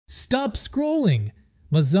Stop scrolling!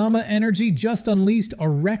 Mazama Energy just unleashed a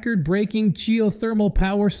record-breaking geothermal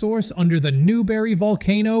power source under the Newberry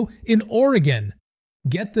Volcano in Oregon.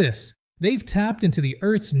 Get this, they've tapped into the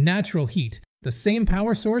Earth's natural heat, the same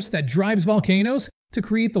power source that drives volcanoes, to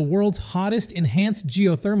create the world's hottest enhanced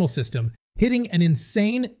geothermal system, hitting an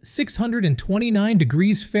insane 629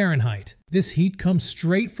 degrees Fahrenheit. This heat comes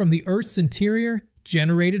straight from the Earth's interior,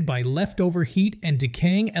 generated by leftover heat and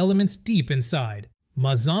decaying elements deep inside.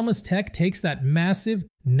 Mazama's tech takes that massive,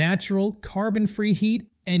 natural, carbon-free heat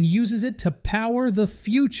and uses it to power the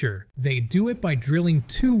future. They do it by drilling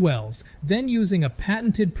 2 wells, then using a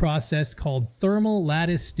patented process called thermal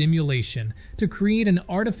lattice stimulation to create an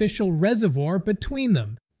artificial reservoir between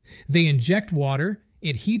them. They inject water,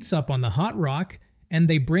 it heats up on the hot rock, and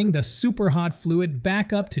they bring the super hot fluid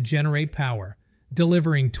back up to generate power,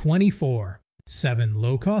 delivering 24/7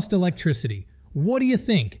 low-cost electricity. What do you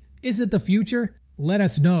think? Is it the future? Let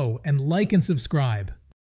us know and like and subscribe.